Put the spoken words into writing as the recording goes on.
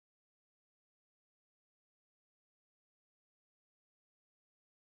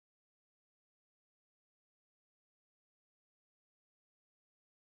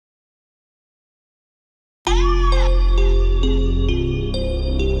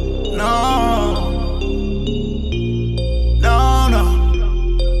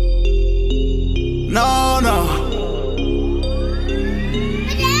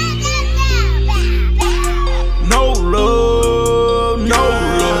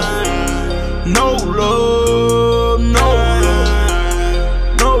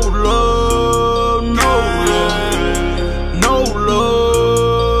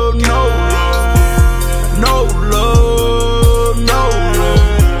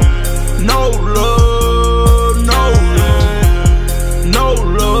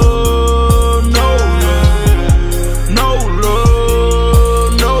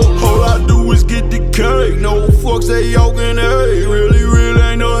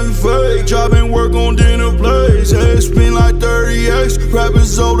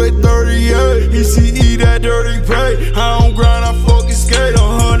niggas owe they 38. ECE that dirty pay. I don't grind, I fucking skate.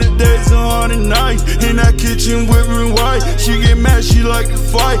 100 days, 100 nights. In that kitchen whipping white. She get mad, she like to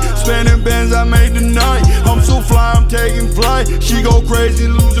fight. Spending bands, I made the night. I'm so fly, I'm taking flight. She go crazy,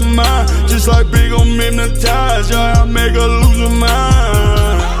 losing mind. Just like Big, I'm hypnotized. Yeah, I make her lose her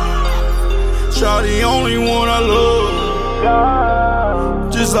mind. Shawty only one I love.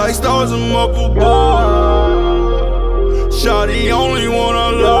 Just like stars, I'm up above. Shawty only one I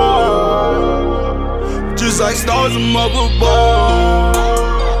love. Just like stars, I'm up above.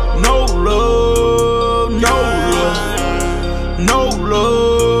 No love, no love, no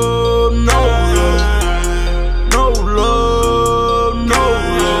love, no love, no love,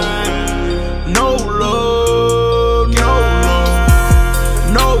 no love, no love,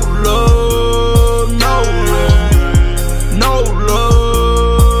 no love, no love, no love,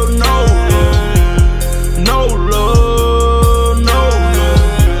 no love, no love, no love,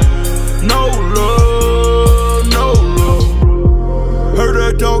 no love, no love. Heard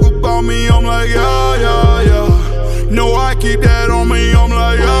that talk about me, I'm like, yeah, yeah, yeah. Know I keep that on me, I'm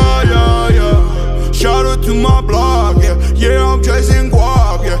like, yeah, yeah, yeah. Shout out to my block, yeah, yeah, I'm chasing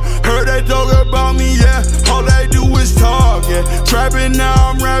guap, yeah. Heard they talk about me, yeah, all they do is talk, yeah. Trapping now,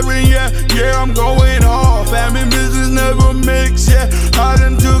 I'm rapping, yeah, yeah, I'm going off. Family business never mix, yeah. How